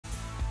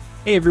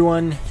Hey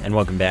everyone, and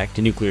welcome back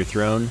to Nuclear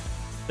Throne.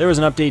 There was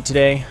an update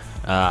today.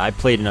 I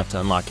played enough to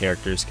unlock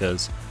characters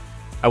because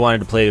I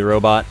wanted to play the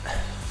robot.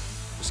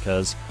 Just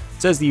because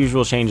it says the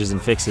usual changes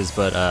and fixes,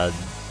 but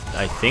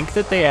I think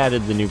that they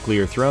added the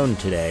Nuclear Throne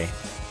today,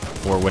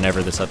 or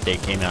whenever this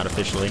update came out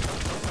officially.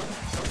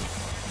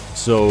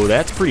 So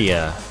that's pretty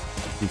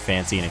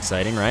fancy and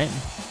exciting, right?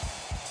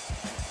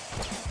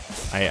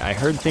 I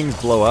heard things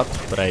blow up,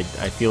 but I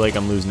feel like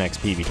I'm losing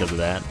XP because of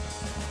that.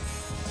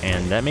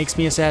 And that makes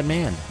me a sad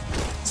man.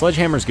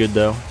 Sledgehammer's good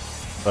though,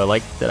 so I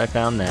like that I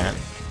found that.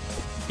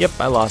 Yep,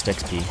 I lost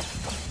XP.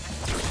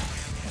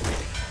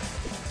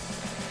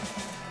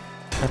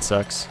 That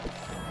sucks.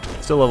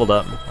 Still leveled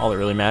up, all that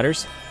really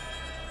matters.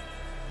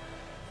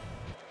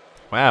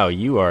 Wow,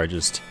 you are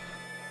just...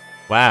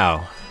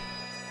 wow.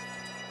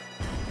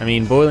 I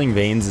mean, Boiling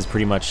Veins is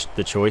pretty much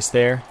the choice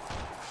there,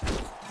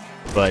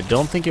 but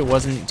don't think it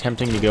wasn't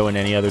tempting to go in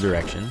any other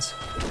directions.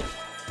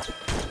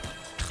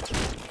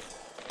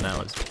 That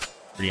was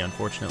pretty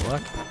unfortunate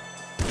luck.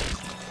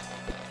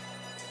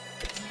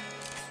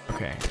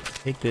 Okay,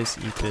 take this,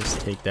 eat this,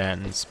 take that,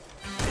 and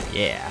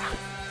yeah.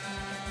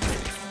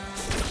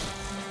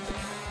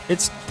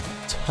 It's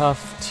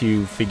tough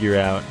to figure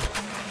out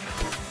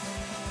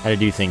how to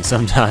do things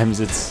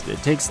sometimes. It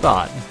takes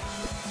thought.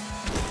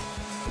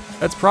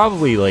 That's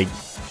probably, like,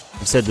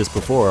 I've said this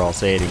before, I'll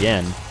say it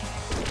again,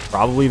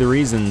 probably the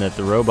reason that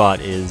the robot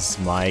is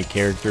my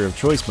character of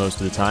choice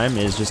most of the time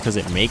is just because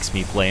it makes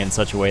me play in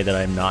such a way that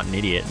I'm not an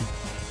idiot.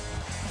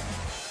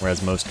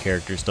 Whereas most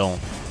characters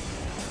don't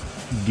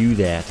do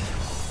that.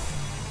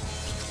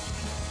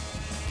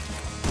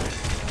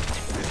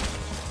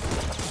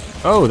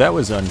 Oh, that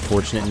was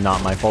unfortunate and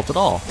not my fault at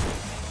all.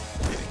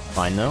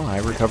 Fine though, I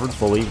recovered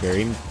fully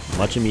very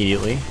much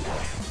immediately.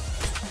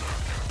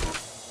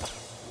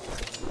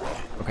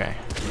 Okay.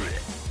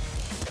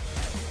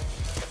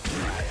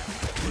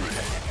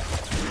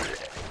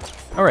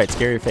 Alright,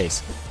 scare your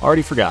face.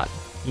 Already forgot.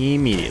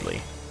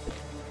 Immediately.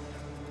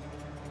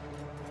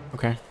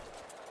 Okay.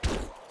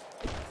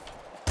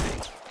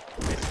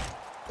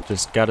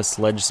 Just gotta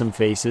sledge some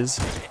faces.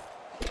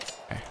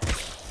 Okay.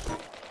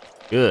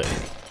 Good.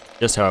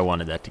 Just how I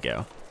wanted that to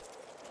go.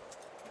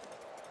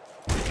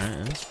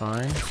 Alright, that's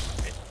fine.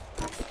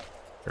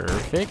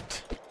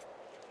 Perfect.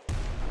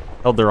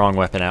 Held the wrong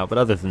weapon out, but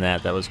other than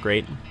that, that was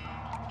great.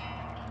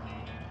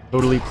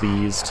 Totally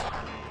pleased.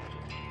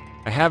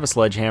 I have a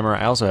sledgehammer.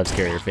 I also have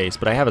Scare Your Face,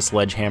 but I have a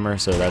sledgehammer,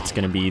 so that's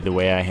going to be the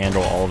way I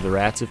handle all of the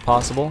rats if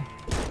possible.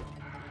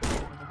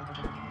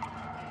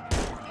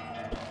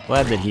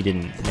 Glad that he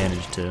didn't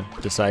manage to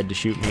decide to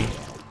shoot me.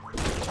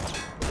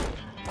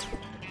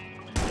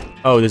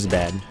 Oh, this is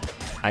bad.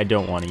 I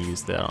don't want to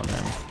use that on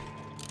them.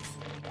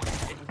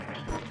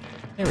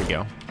 There we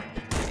go.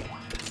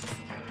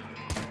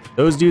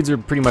 Those dudes are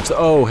pretty much...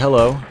 oh,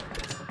 hello.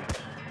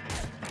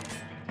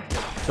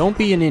 Don't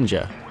be a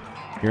ninja.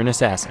 You're an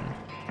assassin.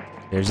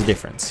 There's a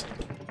difference.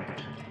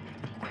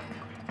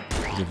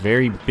 There's a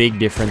very big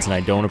difference, and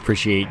I don't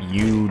appreciate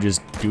you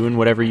just doing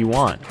whatever you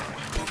want.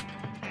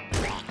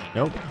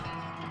 Nope.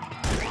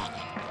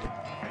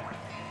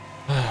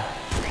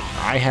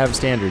 I have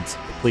standards,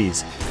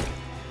 please.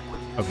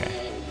 Okay.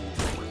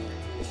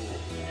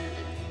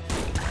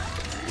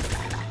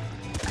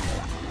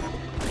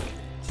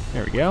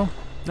 There we go.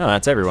 No,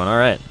 that's everyone,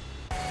 alright.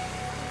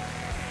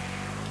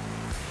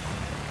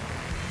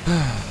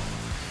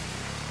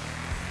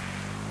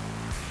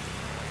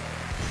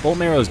 Bolt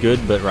Marrow's good,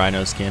 but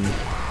Rhino Skin,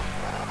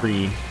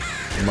 pretty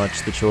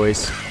much the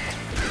choice.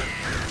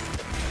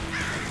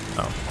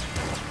 Oh.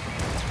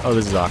 Oh,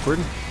 this is awkward.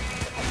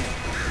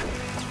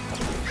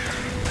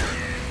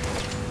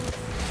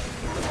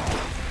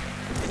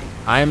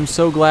 I'm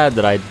so glad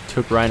that I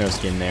took Rhino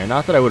Skin there.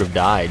 Not that I would have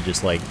died,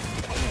 just like...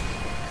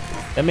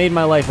 that made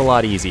my life a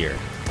lot easier.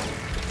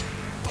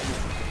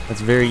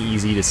 That's very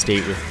easy to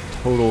state with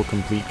total,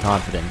 complete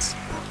confidence.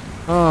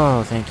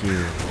 Oh, thank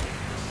you.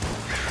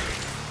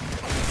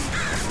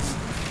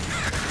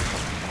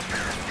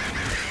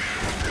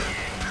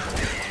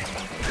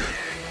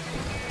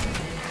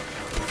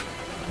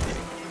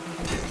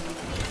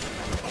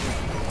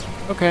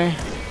 Okay,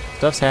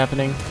 stuff's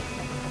happening.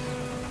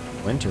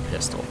 Winter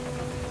Pistol.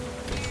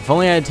 If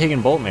only I had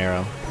taken Bolt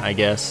Marrow, I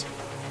guess.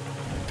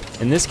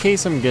 In this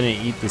case, I'm gonna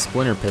eat the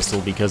Splinter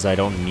Pistol because I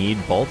don't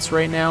need bolts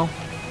right now.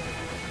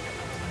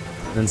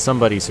 Then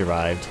somebody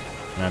survived,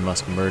 and I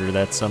must murder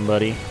that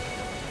somebody.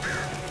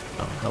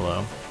 Oh,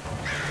 hello.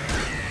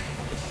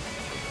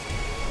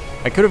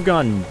 I could have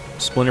gone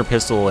Splinter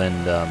Pistol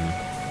and,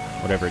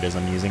 whatever it is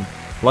I'm using.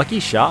 Lucky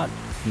Shot,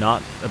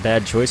 not a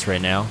bad choice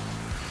right now.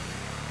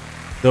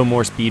 Though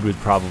more speed would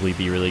probably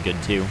be really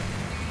good too.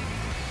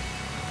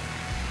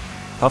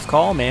 Tough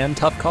call, man,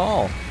 tough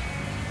call.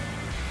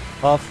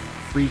 Tough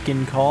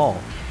freaking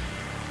call.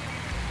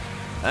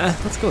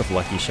 Let's go with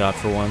Lucky Shot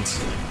for once.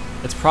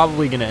 It's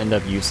probably gonna end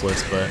up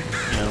useless, but,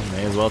 you know,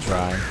 may as well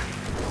try.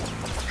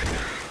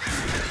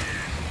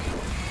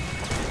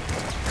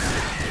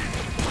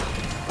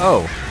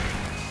 Oh.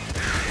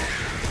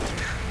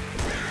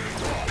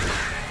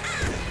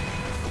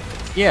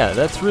 Yeah,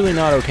 that's really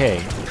not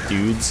okay,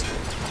 dudes.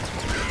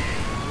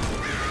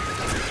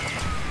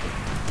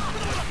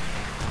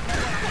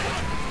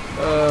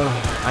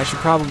 I should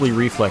probably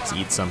reflex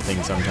eat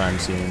something sometime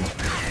soon.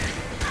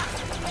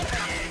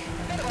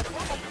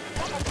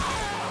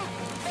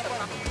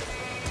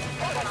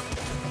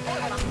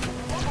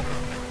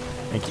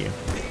 Thank you.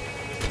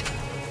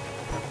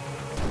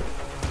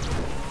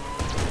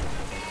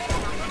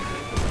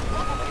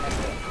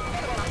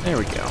 There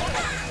we go.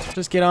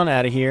 Just get on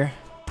out of here.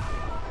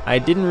 I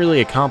didn't really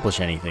accomplish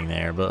anything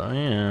there, but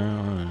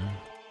yeah.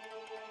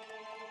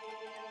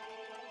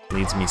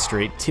 Leads me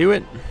straight to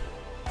it.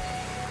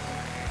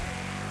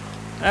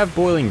 I have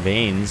boiling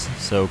veins,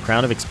 so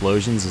Crown of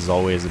Explosions is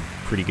always a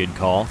pretty good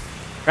call.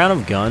 Crown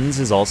of Guns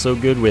is also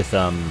good with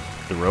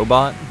the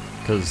robot,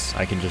 because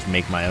I can just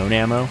make my own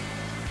ammo.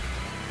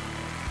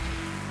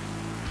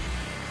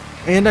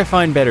 And I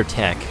find better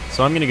tech,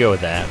 so I'm gonna go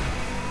with that.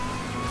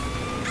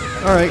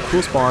 Alright,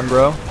 cool spawn,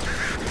 bro.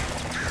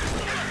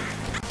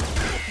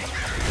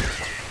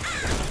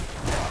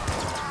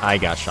 I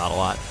got shot a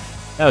lot.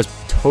 That was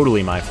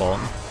totally my fault.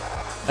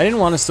 I didn't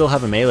want to still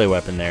have a melee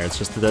weapon there, it's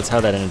just that that's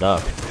how that ended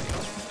up.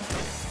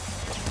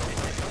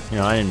 You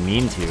know, I didn't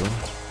mean to.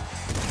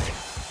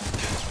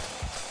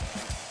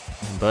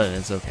 But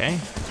it's okay.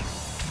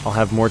 I'll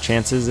have more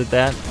chances at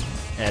that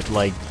at,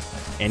 like,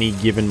 any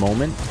given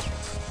moment.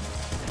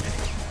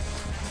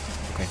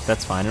 Okay,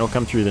 that's fine. It'll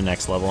come through the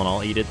next level and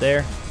I'll eat it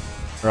there.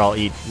 Or I'll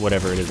eat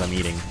whatever it is I'm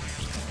eating.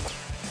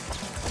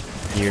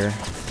 Here.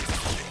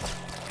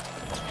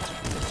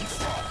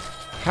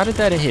 How did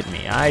that hit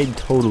me? I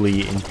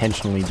totally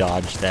intentionally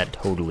dodged that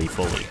totally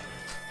fully.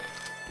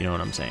 You know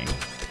what I'm saying?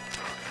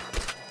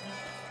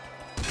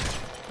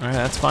 Alright,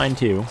 that's fine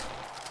too.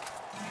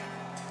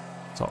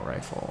 Assault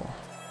rifle.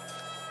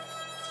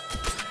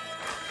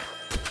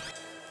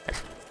 Okay.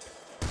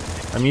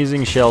 I'm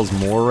using shells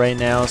more right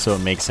now, so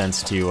it makes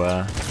sense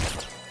to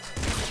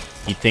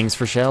eat things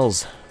for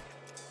shells.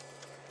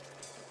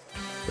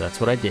 So that's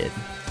what I did.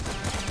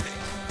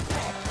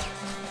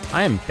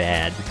 I am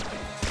bad.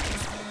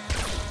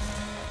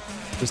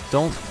 Just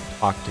don't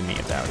talk to me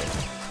about it.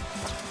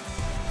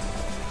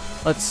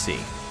 Let's see.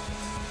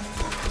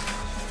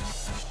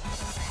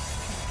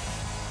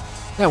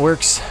 That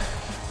works.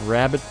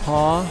 Rabbit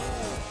Paw.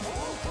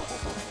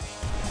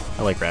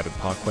 I like Rabbit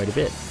Paw quite a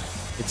bit.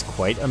 It's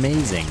quite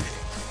amazing.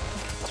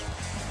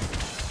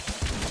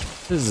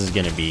 This is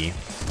gonna be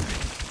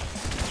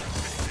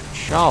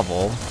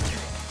shovel.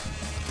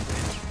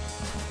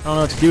 I don't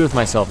know what to do with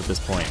myself at this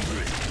point.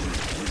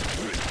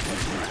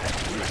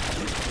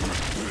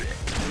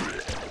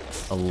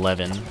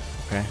 11.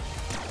 Okay.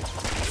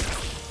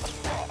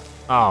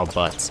 Oh,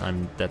 butts.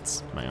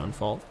 That's my own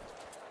fault.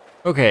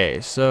 Okay,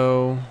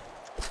 so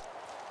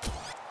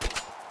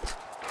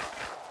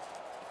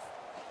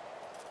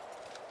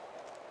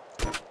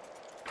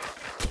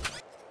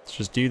let's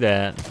just do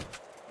that.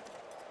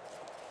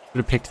 Should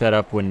have picked that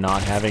up when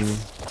not having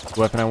the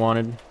weapon I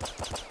wanted.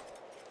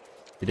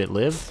 Did it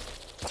live?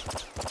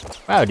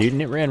 Wow, dude,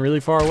 and it ran really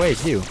far away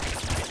too.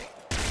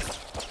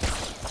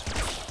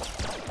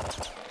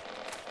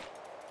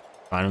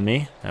 Fine with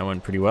me. That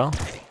went pretty well.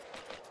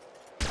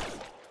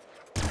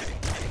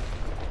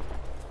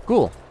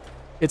 Cool.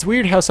 It's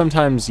weird how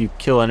sometimes you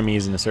kill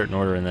enemies in a certain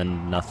order and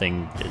then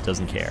nothing, it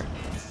doesn't care.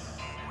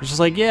 It's just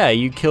like, yeah,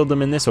 you killed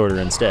them in this order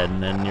instead,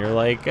 and then you're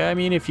like, I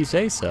mean, if you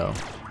say so.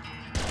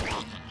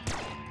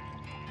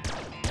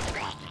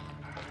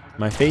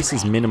 My face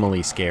is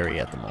minimally scary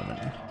at the moment.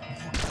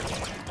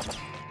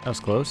 That was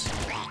close.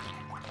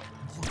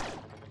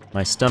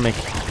 My stomach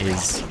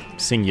is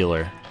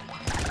singular.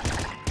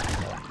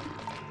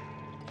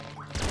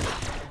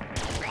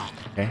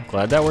 Okay,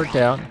 glad that worked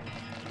out.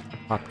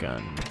 Pop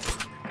gun.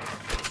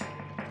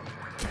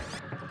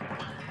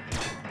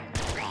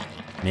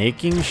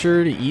 Making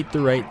sure to eat the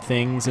right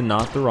things and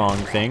not the wrong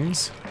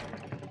things.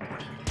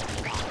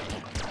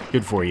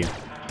 Good for you.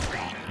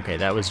 Okay,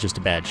 that was just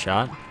a bad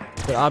shot.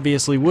 That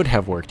obviously would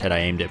have worked had I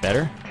aimed it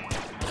better.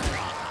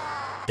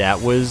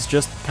 That was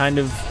just kind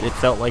of, it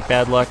felt like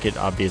bad luck. It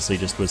obviously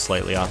just was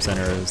slightly off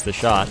center as the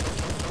shot.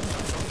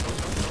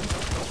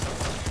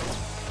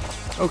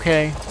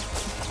 Okay.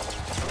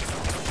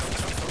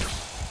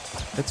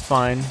 It's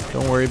fine.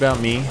 Don't worry about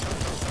me.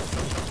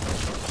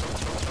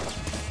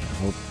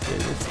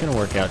 It's gonna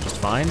work out just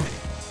fine.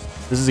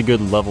 This is a good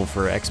level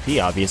for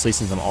XP, obviously,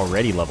 since I'm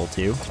already level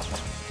 2.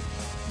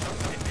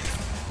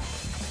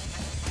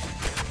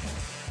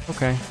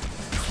 Okay.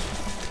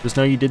 Just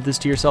know you did this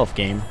to yourself,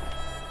 game.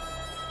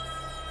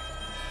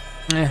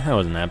 That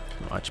wasn't that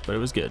much, but it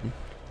was good.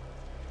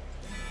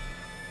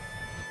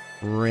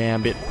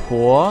 Rabbit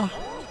paw.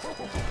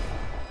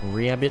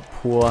 Rabbit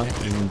paw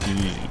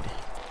indeed.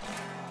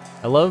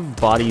 I love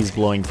bodies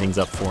blowing things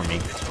up for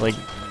me. Like,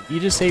 you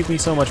just saved me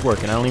so much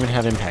work and I don't even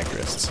have impact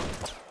wrists.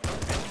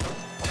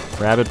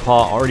 Rabbit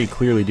paw already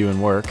clearly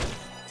doing work.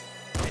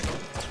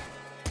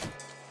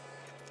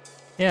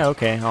 Yeah,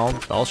 okay,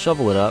 I'll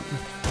shovel it up.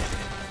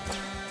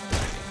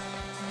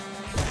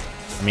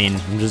 I mean,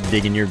 I'm just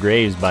digging your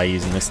graves by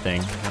using this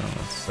thing. Oh,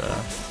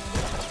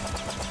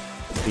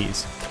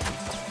 please.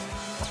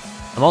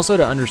 I'm also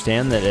to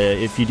understand that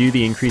if you do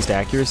the increased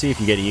accuracy, if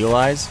you get Eagle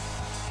Eyes,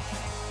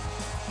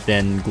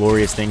 then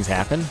glorious things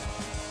happen.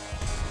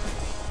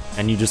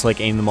 And you just like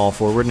aim them all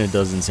forward and it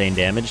does insane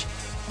damage.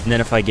 And then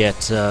if I get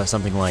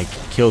something like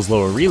kills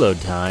lower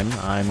reload time,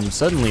 I'm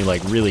suddenly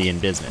like really in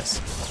business.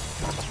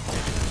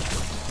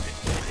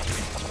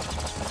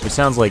 Which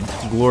sounds like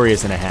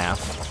glorious and a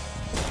half.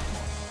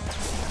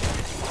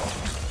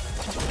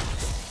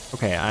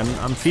 Okay,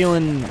 I'm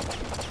feeling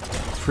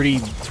pretty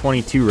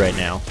 22 right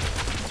now.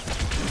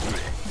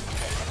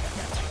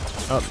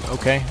 Oh,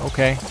 okay,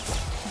 okay.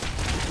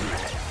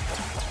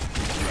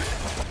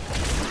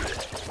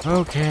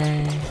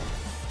 Okay.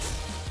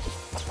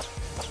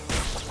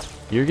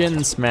 You're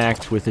getting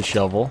smacked with a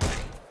shovel.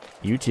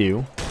 You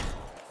too.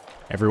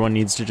 Everyone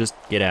needs to just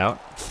get out.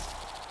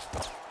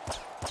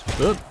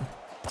 Oop.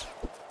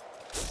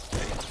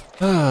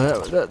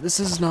 This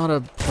is not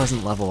a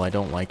pleasant level. I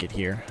don't like it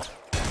here.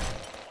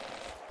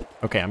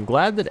 Okay, I'm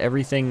glad that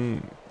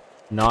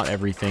not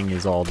everything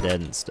is all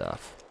dead and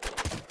stuff.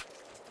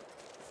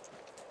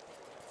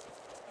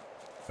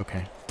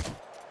 Okay.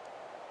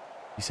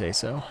 You say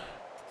so.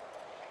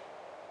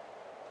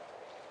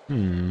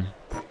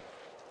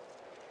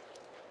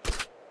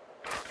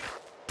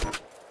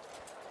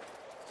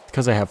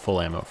 Because I have full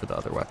ammo for the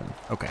other weapon.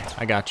 Okay,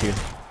 I got you.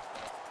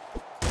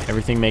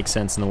 Everything makes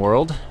sense in the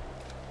world.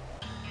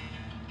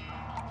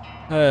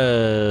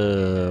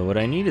 What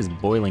I need is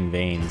boiling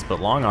veins, but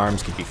long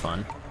arms could be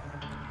fun.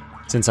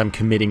 Since I'm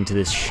committing to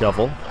this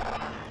shovel.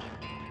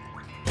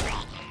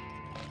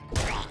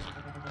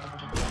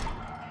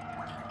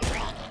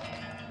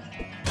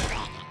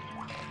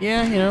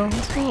 Yeah, you know,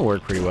 this will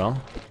work pretty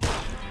well.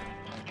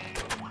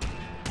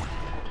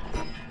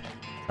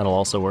 That'll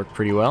also work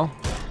pretty well.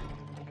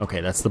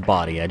 Okay, that's the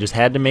body. I just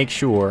had to make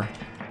sure.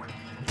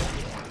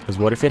 Because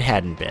what if it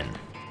hadn't been?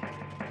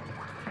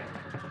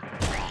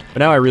 But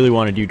now I really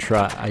want to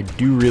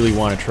do really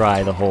want to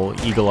try the whole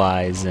eagle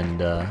eyes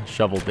and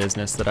shovel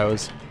business that I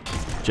was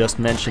just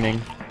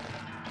mentioning.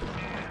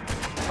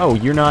 Oh,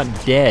 you're not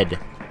dead.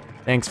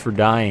 Thanks for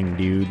dying,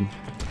 dude.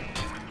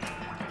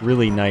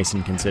 Really nice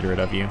and considerate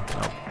of you.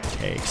 Oh,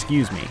 okay,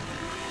 excuse me.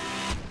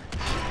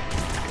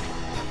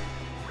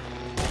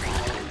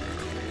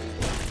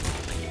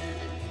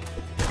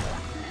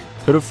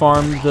 Could have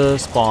farmed the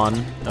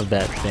spawn of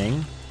that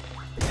thing.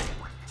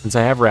 Since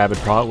I have rabbit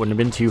paw, it wouldn't have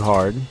been too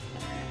hard.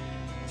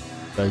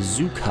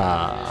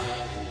 Bazooka.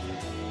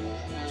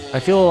 I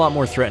feel a lot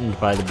more threatened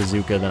by the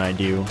bazooka than I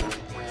do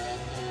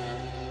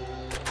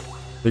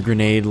the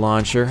grenade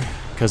launcher,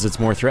 because it's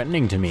more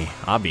threatening to me,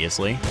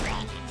 obviously.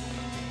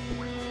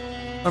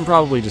 I'm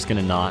probably just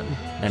gonna not,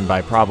 and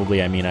by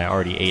probably I mean I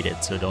already ate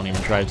it, so don't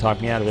even try to talk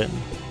me out of it.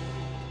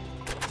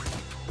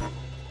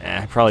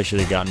 I probably should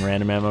have gotten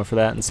random ammo for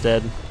that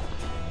instead.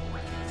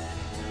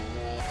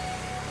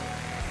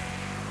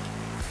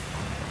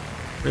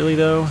 Really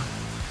though?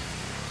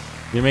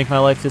 You make my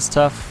life this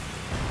tough?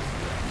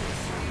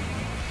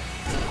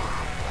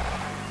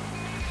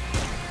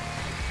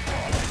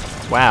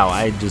 Wow,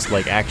 I just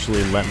like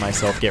actually let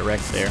myself get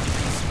wrecked there.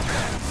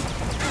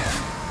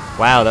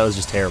 Wow, that was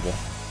just terrible.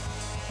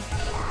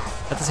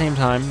 At the same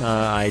time,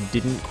 I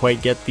didn't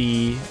quite get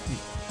the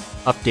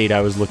update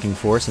I was looking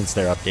for, since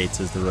their update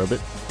says the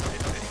robot.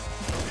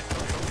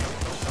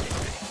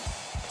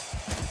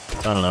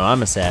 I don't know,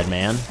 I'm a sad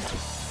man.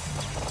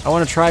 I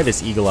want to try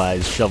this Eagle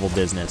Eyes shovel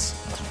business.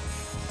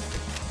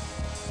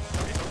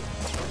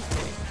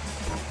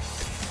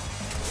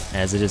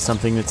 As it is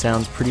something that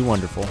sounds pretty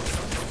wonderful.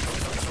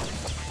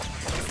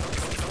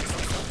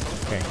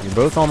 Okay, you're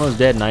both almost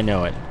dead and I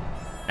know it.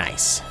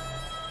 Nice.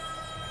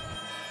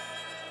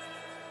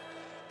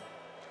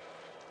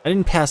 I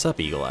didn't pass up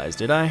Eagle Eyes,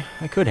 did I?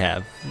 I could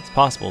have. It's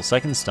possible.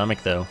 Second stomach,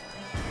 though.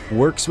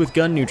 Works with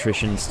gun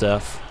nutrition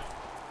stuff.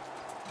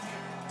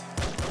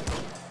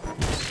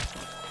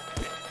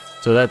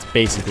 So that's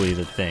basically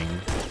the thing.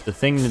 The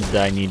thing that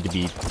I need to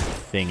be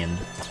thinging.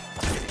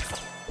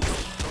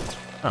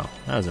 Oh,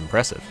 that was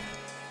impressive.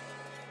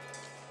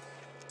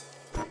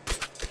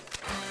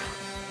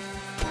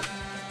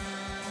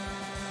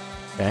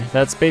 Okay,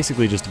 that's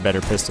basically just a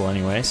better pistol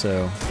anyway,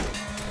 so...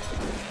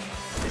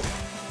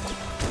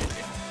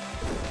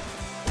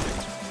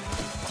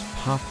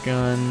 Pop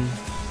gun...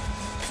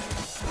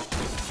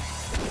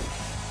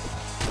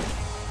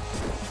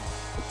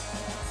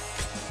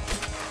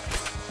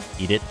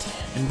 Eat it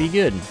and be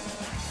good.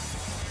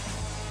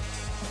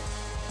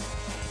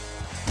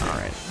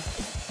 Alright.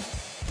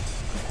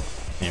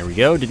 There we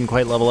go, didn't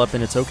quite level up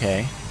and it's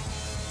okay.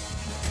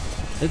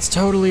 It's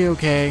totally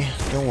okay,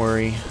 don't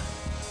worry.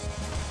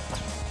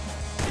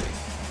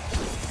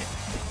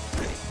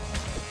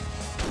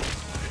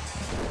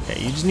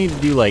 Okay, you just need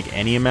to do like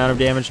any amount of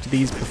damage to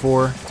these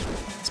before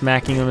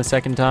smacking them a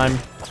second time,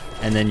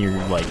 and then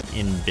you're like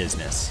in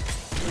business.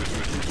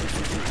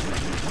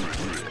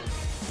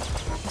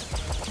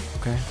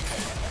 Okay.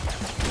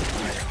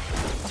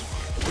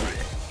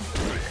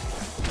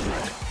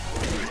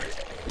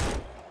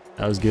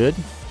 That was good.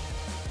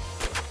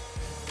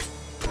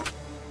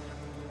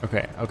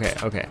 Okay, okay,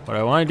 okay. What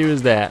I want to do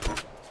is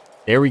that.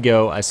 There we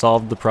go. I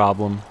solved the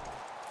problem.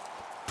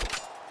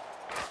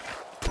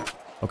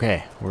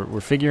 Okay,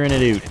 we're figuring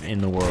it out in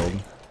the world.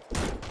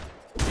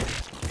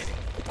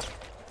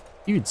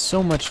 Dude,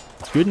 so much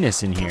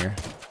goodness in here.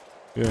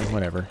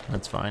 Whatever,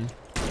 that's fine.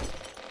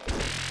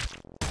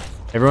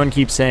 Everyone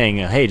keeps saying,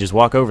 hey, just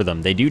walk over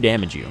them. They do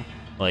damage you.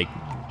 Like,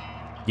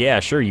 yeah,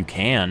 sure, you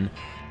can.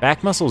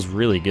 Back muscle's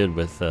really good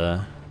with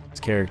this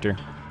character.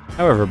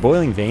 However,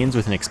 boiling veins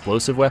with an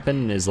explosive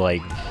weapon is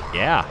like,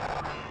 yeah.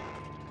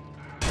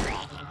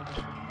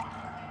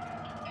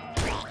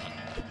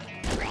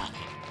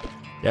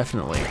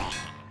 Definitely.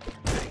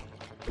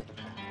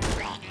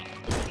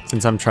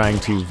 Since I'm trying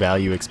to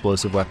value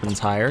explosive weapons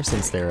higher,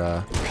 since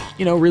they're,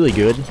 you know, really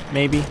good,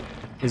 maybe,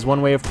 is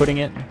one way of putting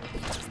it.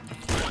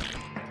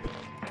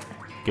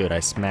 Good, I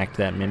smacked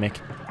that mimic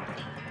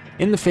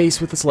in the face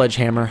with a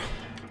sledgehammer.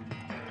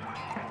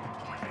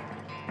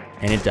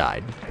 And it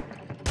died.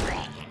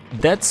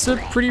 That's a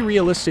pretty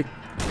realistic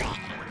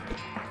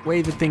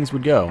way that things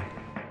would go.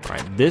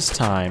 Alright, this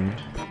time,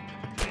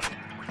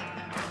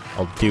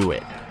 I'll do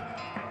it.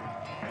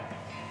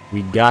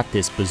 We got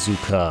this,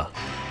 bazooka.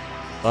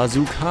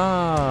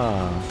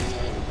 Bazooka!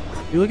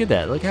 Dude, look at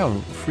that. Look how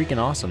freaking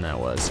awesome that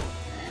was.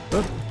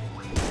 Oop.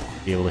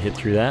 Be able to hit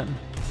through that.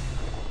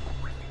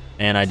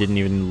 And I didn't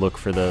even look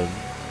for the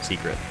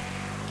secret.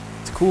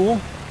 It's cool.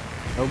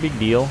 No big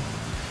deal.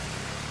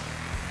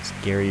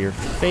 Scare your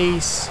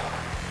face.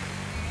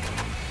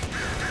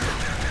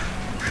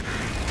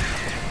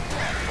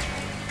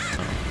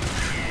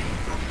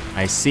 Oh.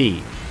 I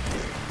see.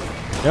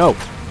 No!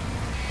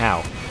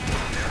 How?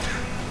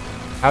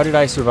 How did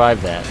I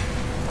survive that?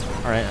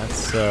 Alright,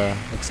 that's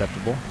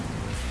acceptable.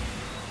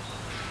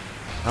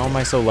 How am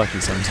I so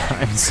lucky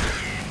sometimes?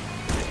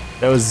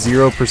 That was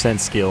 0%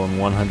 skill and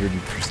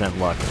 100%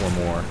 luck or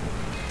more.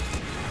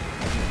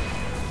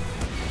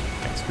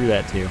 Okay, screw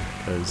that too,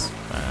 because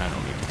I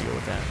don't need to deal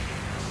with that.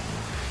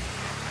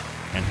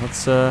 And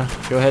let's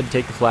go ahead and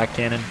take the flak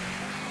cannon.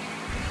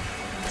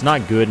 It's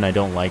not good and I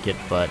don't like it,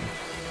 but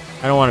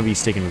I don't want to be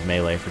sticking with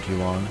melee for too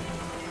long.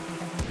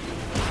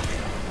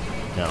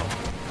 No.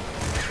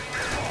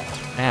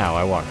 Ow,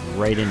 I walked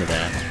right into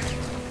that.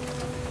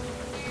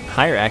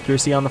 Higher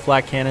accuracy on the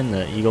flak cannon,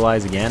 the eagle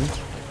eyes again,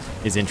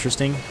 is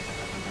interesting.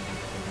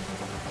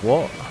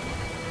 Whoa.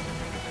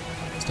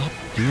 Stop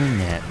doing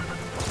that,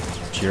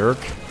 jerk.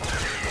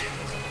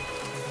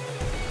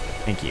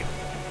 Thank you.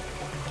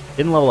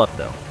 Didn't level up,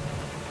 though.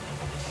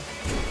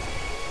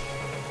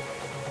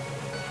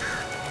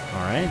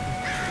 Alright.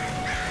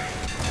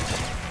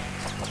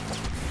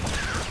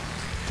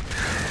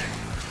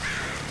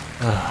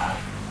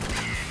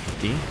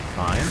 Empty.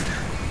 Fine.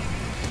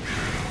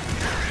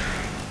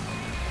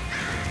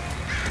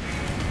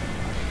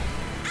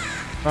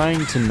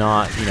 Trying to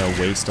not, you know,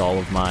 waste all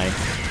of my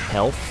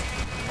health.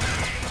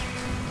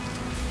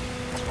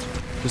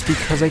 Just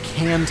because I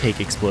can take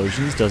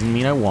explosions doesn't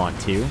mean I want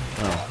to.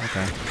 Oh,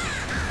 okay.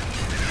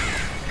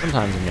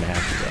 Sometimes I'm gonna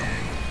have to, though.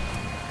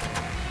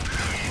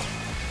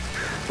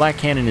 Black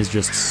cannon is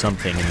just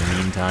something in the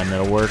meantime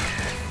that'll work.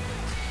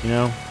 You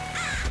know?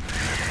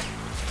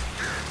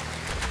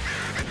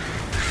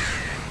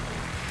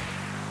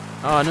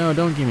 Oh no,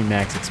 don't give me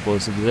max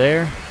explosives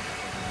there.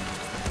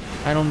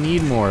 I don't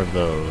need more of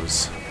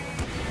those.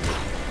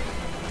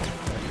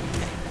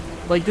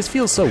 Like, this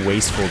feels so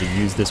wasteful to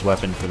use this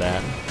weapon for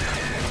that.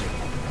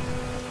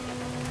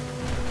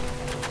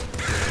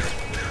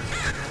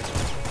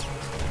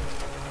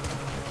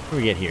 What do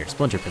we get here?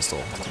 Splinter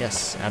pistol.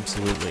 Yes,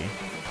 absolutely.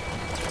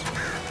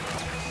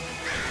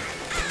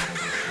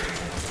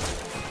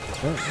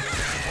 Oh.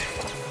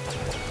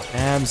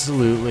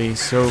 Absolutely,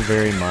 so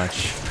very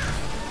much.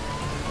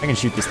 I can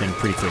shoot this thing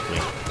pretty quickly.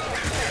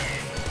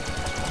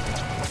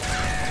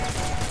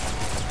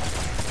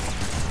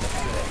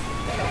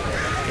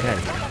 Get out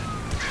of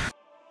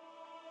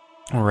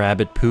here.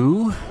 Rabbit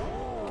poo.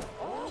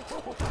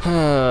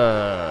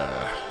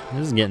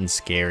 This is getting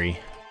scary.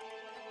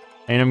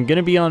 And I'm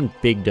gonna be on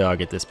Big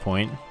Dog at this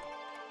point.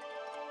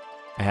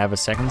 I have a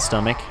second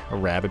stomach, a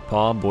rabbit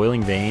paw,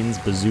 boiling veins,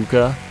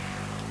 bazooka.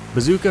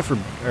 Bazooka for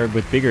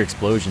with bigger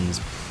explosions,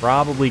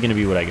 probably gonna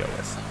be what I go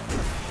with.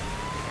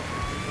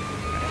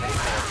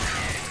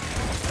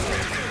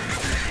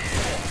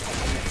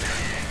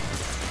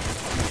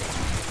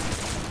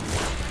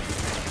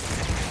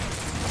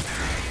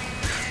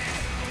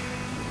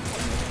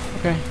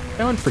 Okay,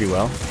 that went pretty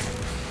well.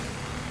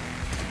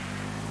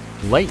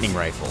 Lightning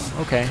rifle,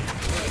 okay.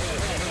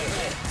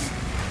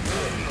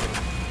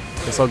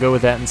 Guess I'll go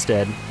with that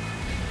instead.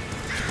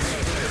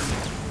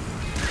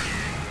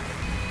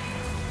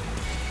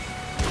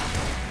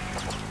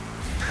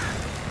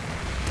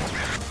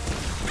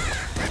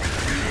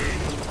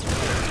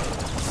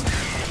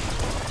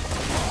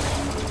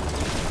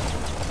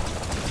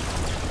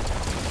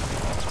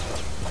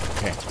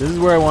 Okay, this is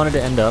where I wanted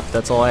to end up.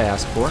 That's all I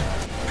asked for.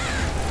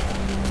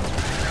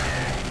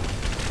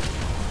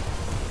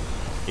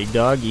 Big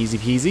Dog, easy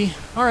peasy.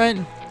 Alright,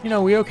 you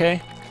know, we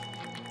okay.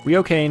 We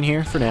okay in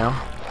here for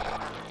now.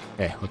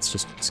 Okay, let's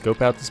just scope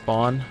out the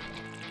spawn.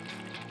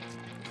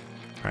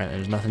 Alright,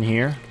 there's nothing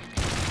here.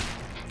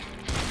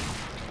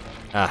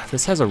 Ah,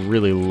 this has a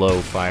really low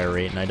fire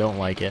rate, and I don't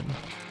like it.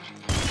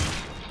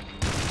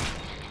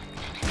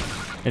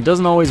 It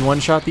doesn't always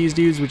one-shot these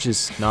dudes, which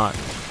is not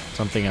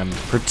something I'm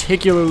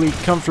particularly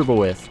comfortable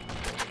with.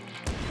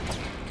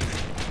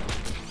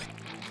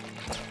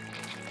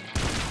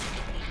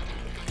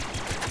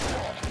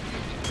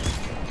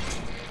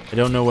 I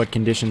don't know what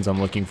conditions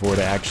I'm looking for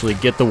to actually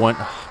get the one.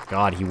 Oh,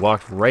 God, he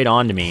walked right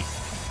onto me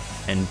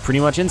and pretty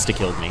much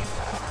insta-killed me.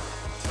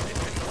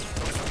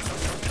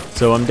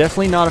 So I'm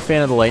definitely not a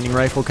fan of the lightning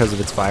rifle because of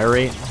its fire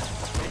rate.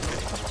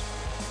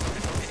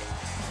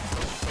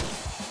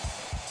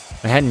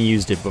 I hadn't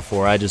used it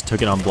before, I just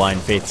took it on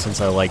blind faith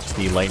since I liked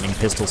the lightning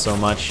pistol so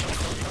much.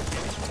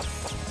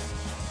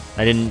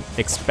 I didn't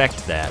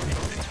expect that.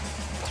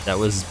 That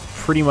was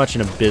pretty much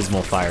an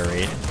abysmal fire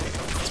rate.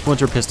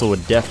 Splinter pistol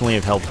would definitely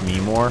have helped me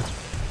more.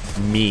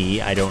 Me,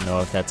 I don't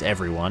know if that's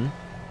everyone.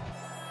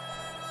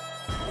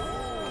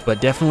 But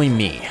definitely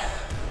me.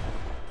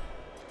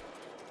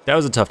 That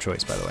was a tough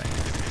choice, by the way.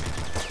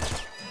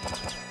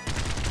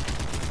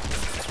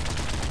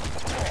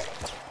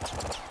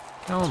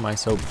 How am I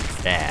so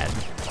bad?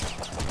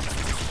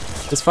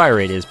 This fire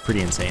rate is pretty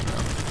insane,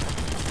 though.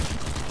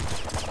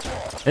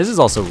 This is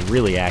also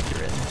really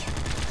accurate.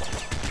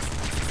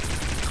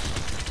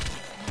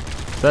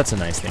 So that's a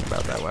nice thing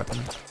about that weapon.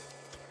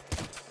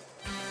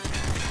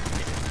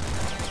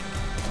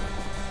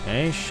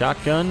 Okay,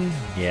 shotgun.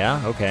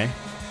 Yeah, okay.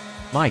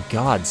 My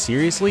God,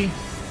 seriously?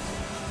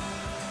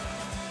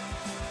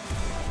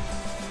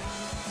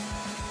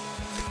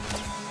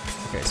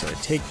 Okay, so I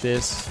take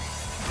this,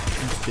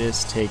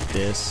 take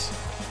this.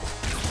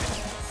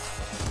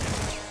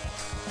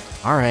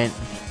 Alright,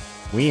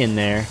 we in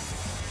there.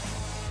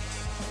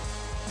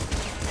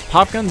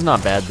 Pop gun's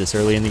not bad this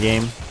early in the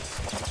game.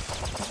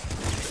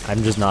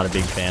 I'm just not a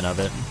big fan of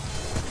it,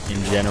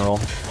 in general.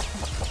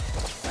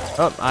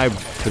 Oh, I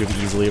could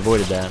have easily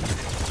avoided that.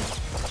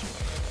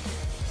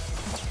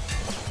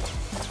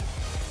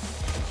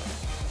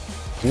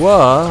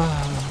 Whoa.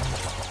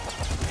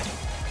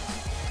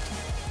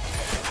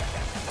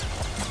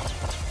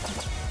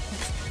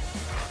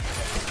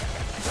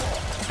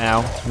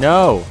 Ow.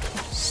 No!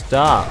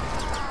 Stop.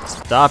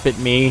 Stop it,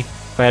 me.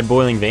 If I had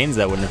boiling veins,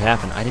 that wouldn't have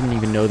happened. I didn't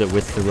even know that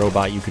with the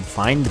robot you could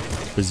find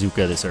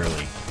bazooka this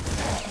early.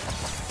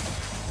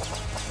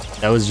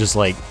 That was just,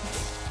 like,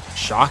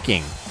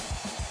 shocking.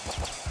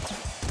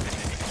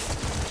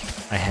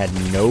 I had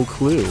no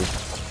clue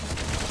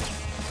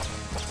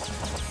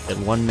that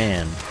one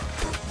man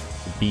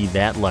would be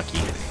that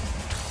lucky.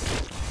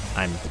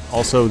 I'm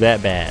also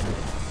that bad.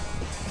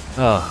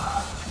 Ugh.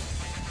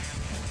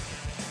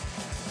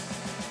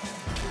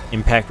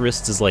 Impact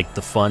wrists is like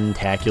the fun,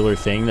 tacular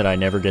thing that I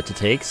never get to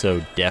take,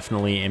 so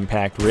definitely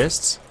impact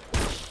wrists.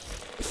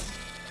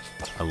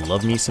 I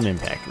love me some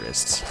impact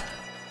wrists.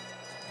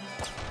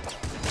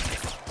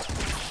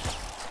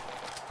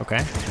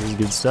 Okay, this is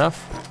good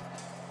stuff.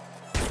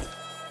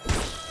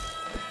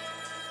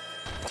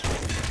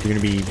 You're gonna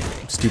be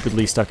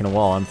stupidly stuck in a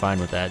wall, I'm fine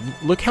with that.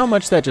 Look how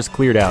much that just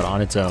cleared out on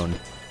its own.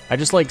 I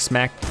just like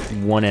smacked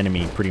one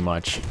enemy pretty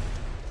much.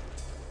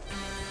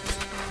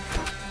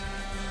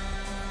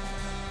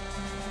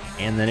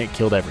 And then it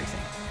killed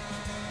everything.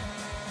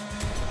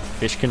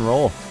 Fish can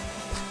roll.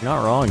 You're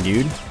not wrong,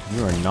 dude.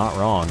 You are not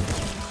wrong.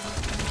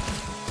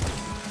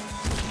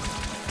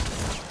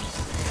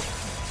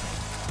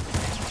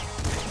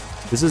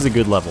 This is a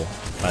good level,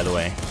 by the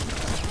way.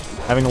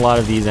 Having a lot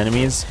of these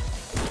enemies,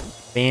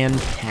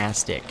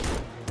 fantastic.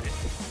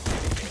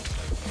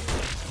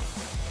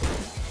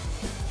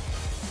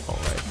 All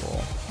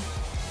rifle.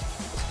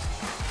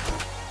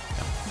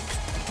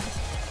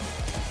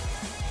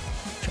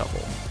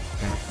 Shovel.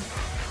 Okay.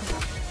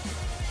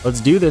 Let's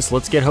do this.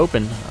 Let's get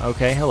hoping.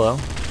 Okay, hello.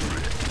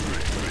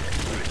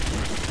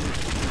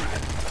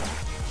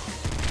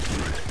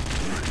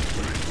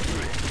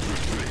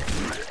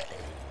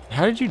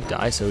 How did you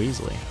die so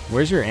easily?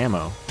 Where's your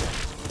ammo?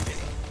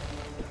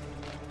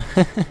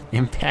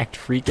 Impact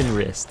freaking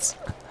wrists.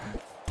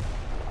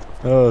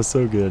 Oh,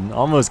 so good.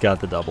 Almost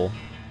got the double.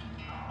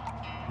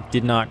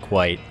 Did not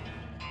quite.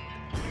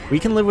 We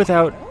can live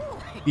without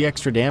the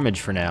extra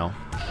damage for now.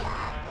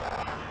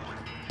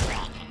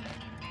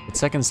 But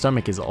second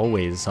stomach is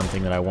always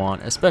something that I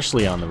want,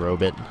 especially on the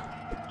robot.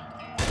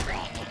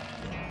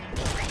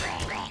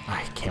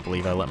 I can't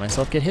believe I let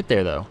myself get hit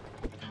there, though.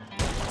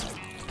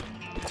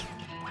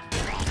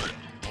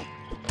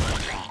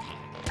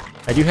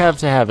 I do have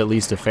to have at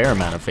least a fair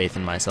amount of faith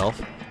in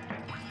myself.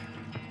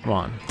 Come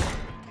on.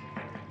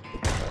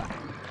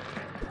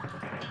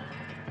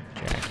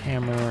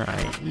 Jackhammer,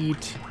 I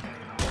eat.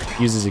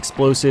 Uses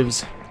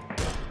explosives.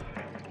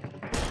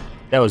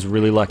 That was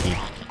really lucky.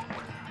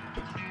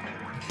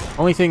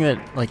 Only thing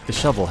that, like, the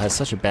shovel has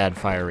such a bad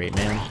fire rate,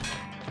 man.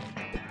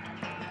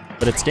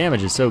 But its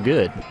damage is so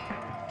good.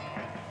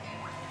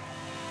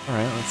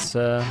 Alright, let's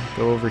go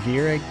over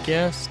here, I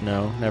guess.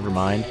 No, never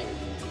mind.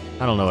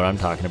 I don't know what I'm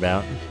talking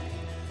about.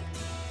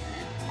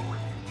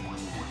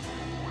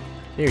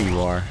 There you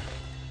are.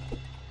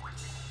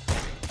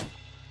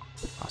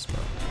 Crossbow.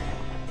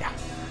 Yeah.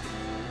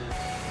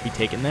 Be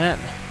taking that.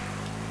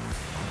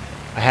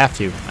 I have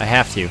to. I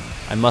have to.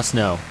 I must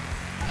know.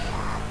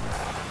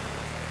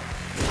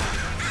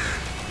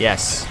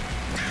 Yes.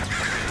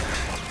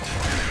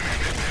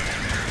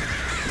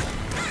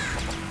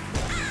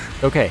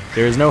 Okay,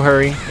 there is no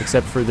hurry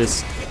except for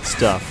this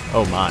stuff.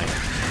 Oh my.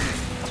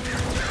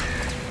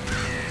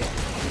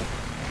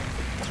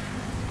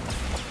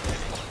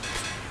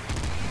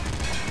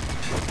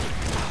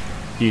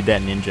 Dude,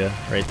 that ninja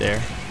right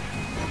there.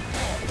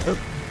 Oh.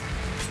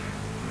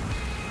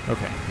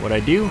 Okay, what I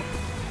do?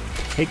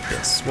 Take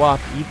this, swap,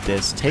 eat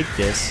this, take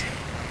this.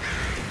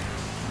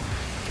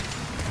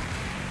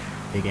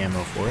 Big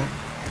ammo for it.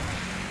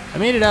 I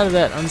made it out of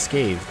that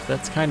unscathed.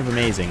 That's kind of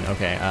amazing.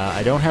 Okay,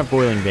 I don't have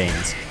boiling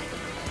veins.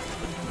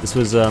 This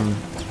was,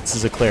 this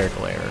is a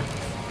clerical error,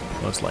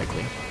 most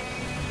likely.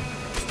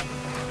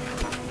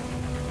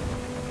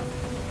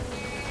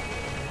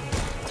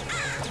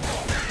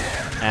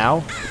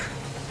 Ow.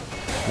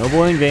 No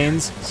boiling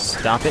veins.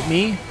 Stop at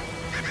me.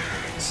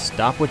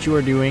 Stop what you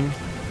are doing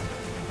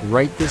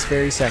right this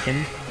very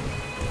second.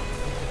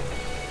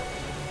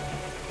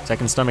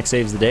 Second stomach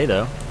saves the day,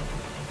 though.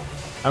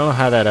 I don't know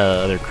how that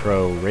other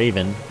crow,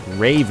 Raven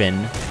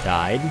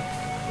died.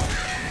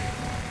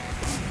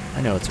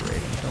 I know it's a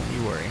Raven, don't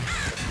you worry.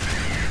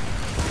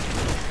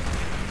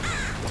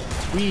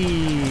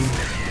 Whee!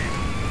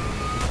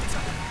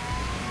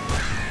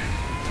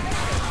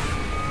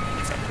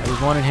 I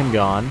just wanted him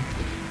gone.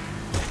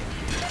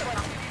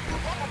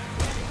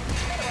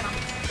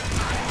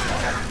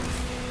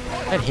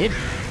 That hit me.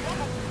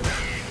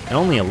 And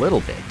only a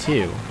little bit,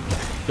 too.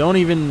 Don't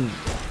even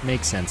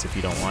make sense if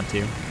you don't want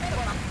to.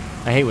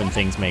 I hate when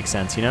things make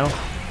sense, you know?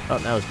 Oh,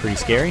 that was pretty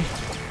scary.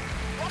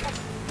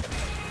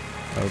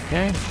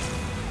 Okay.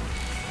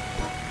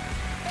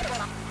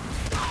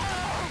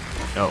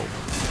 No.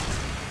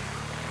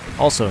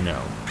 Also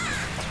no.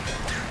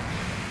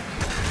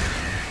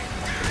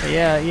 But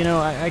yeah, you know,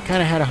 I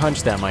kind of had a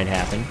hunch that might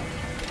happen.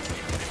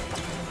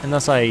 And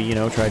thus I, you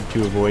know, tried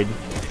to avoid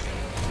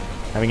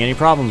having any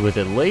problems with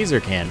it. Laser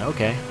can,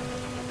 okay.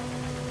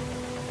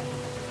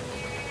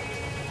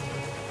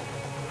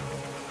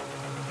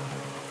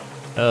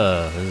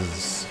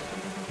 This is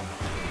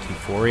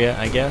Euphoria,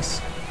 I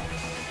guess.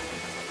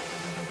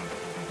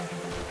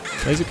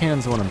 Laser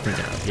cannon's the one I'm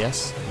thinking of,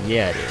 yes?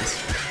 Yeah, it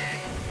is.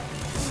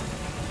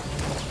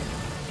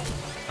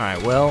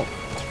 Alright, well.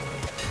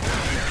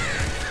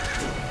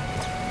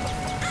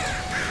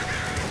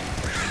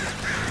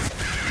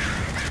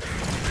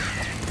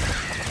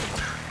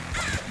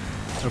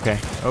 Okay,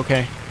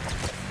 okay.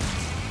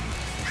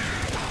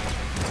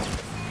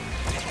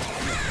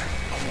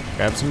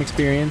 Grab some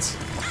experience.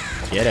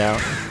 Get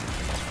out.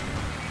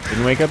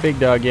 Didn't wake up Big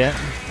Dog yet.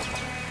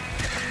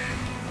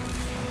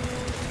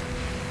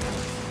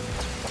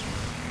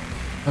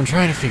 I'm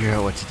trying to figure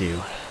out what to do.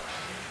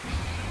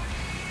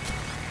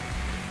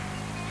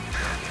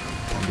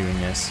 I'm doing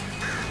this.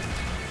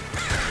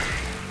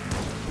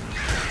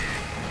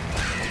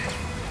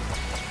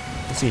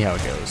 Let's see how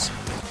it goes.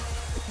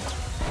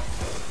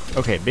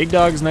 Okay, Big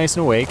Dog's nice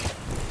and awake.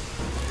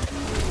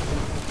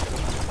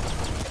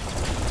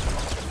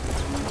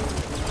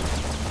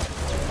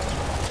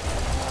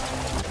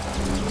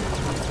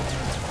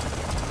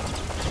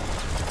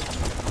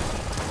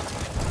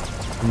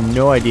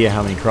 No idea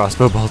how many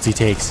crossbow bolts he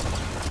takes.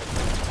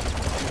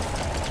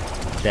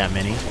 That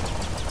many,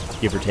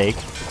 give or take.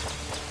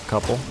 A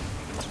couple.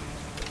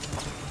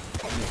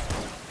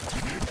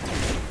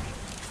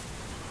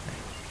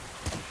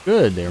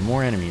 Good, there are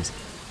more enemies.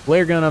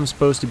 Flare gun I'm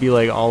supposed to be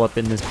like all up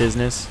in this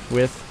business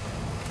with.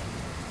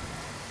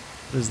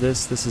 What is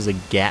this? This is a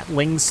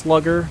Gatling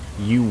slugger?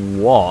 You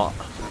what?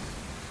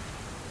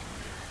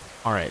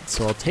 Alright,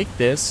 so I'll take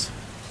this.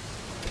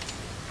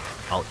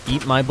 I'll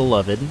eat my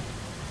beloved.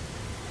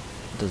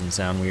 Doesn't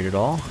sound weird at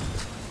all.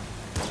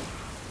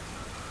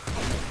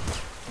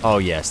 Oh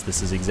yes,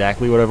 this is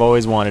exactly what I've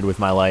always wanted with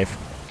my life.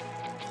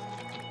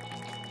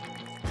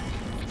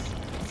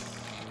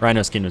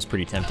 Rhino skin was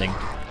pretty tempting.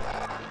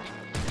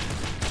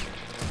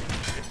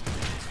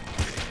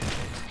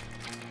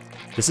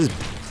 This is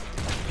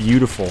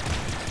beautiful.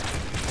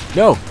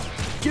 No!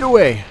 Get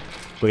away!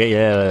 Look at,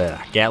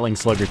 yeah, Gatling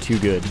Slugger too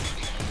good.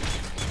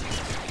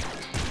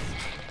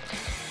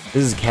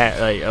 This is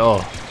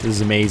oh, this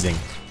is amazing.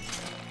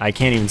 I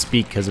can't even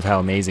speak because of how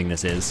amazing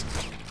this is.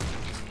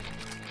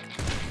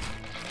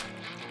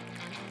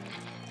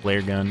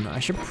 Flare gun. I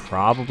should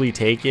probably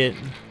take it.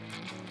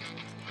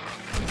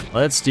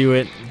 Let's do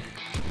it.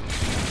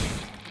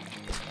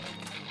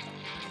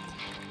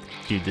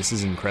 Dude, this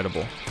is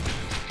incredible.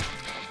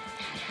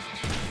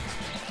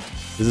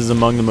 This is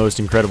among the most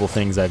incredible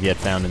things I've yet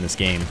found in this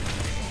game.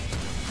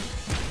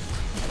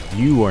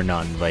 You are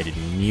not invited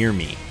near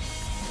me.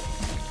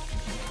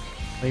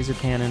 Laser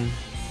cannon.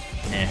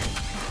 Eh.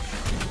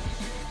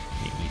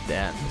 Eat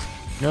that.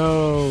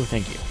 No,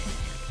 thank you.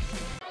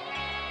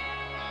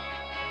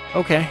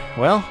 Okay,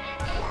 well,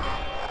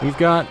 we've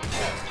got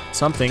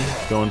something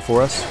going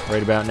for us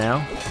right about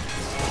now.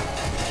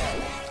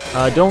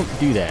 Don't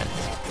do that.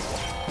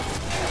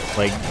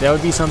 Like, that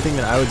would be something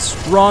that I would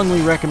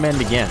strongly recommend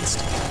against.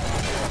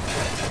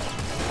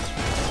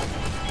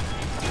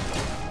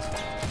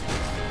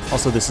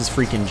 Also, this is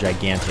freaking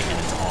gigantic and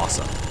it's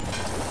awesome.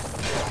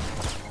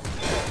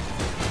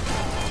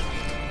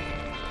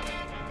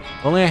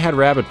 Only I had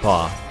Rabbit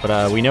Paw,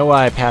 but we know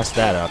why I passed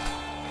that up.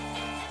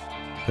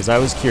 Because I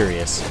was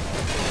curious.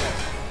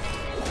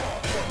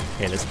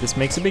 Okay, this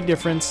makes a big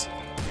difference.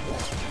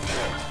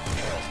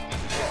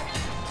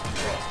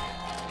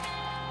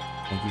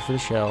 Thank you for the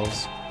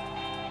shells.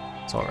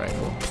 It's alright.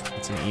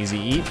 It's an easy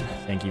eat.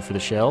 Thank you for the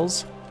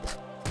shells.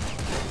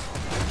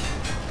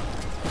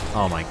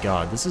 Oh my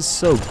god, this is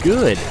so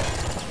good!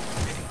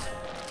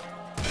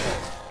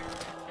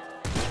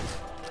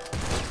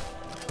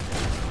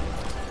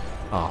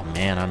 Oh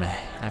man, I'm a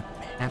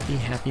happy,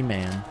 happy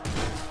man.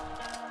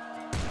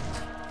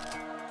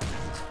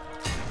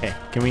 Okay,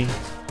 can we...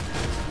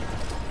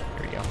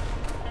 There we go.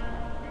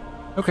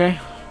 Okay.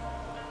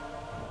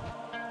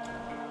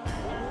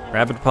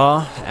 Rabbit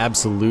Paw,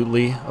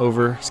 absolutely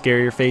over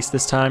Scarier Face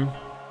this time.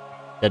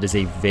 That is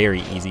a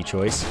very easy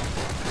choice.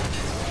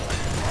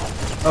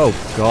 Oh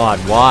god,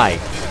 why?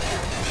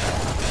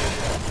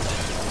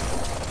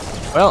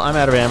 Well, I'm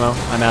out of ammo.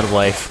 I'm out of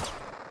life.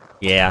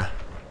 Yeah.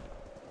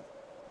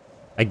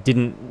 I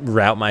didn't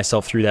route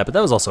myself through that, but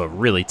that was also a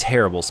really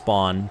terrible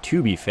spawn,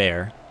 to be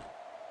fair.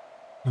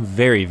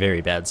 Very, very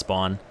bad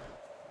spawn.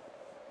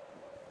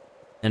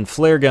 And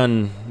flare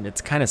gun, it's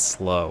kind of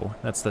slow.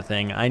 That's the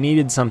thing. I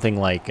needed something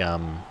like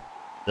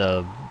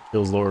the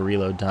kills lower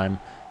reload time.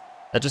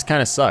 That just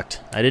kind of sucked.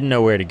 I didn't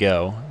know where to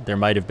go. There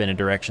might have been a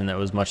direction that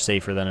was much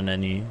safer than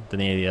any of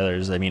the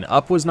others. I mean,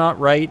 up was not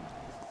right,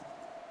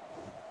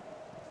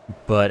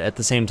 but at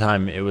the same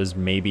time, it was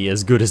maybe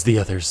as good as the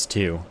others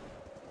too.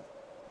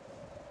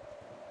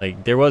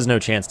 Like, there was no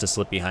chance to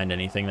slip behind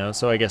anything though,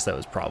 so I guess that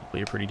was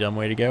probably a pretty dumb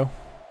way to go.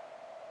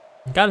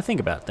 Gotta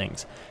think about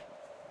things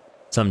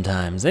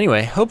sometimes.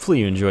 Anyway, hopefully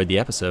you enjoyed the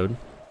episode.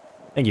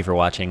 Thank you for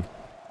watching,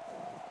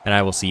 and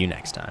I will see you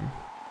next time.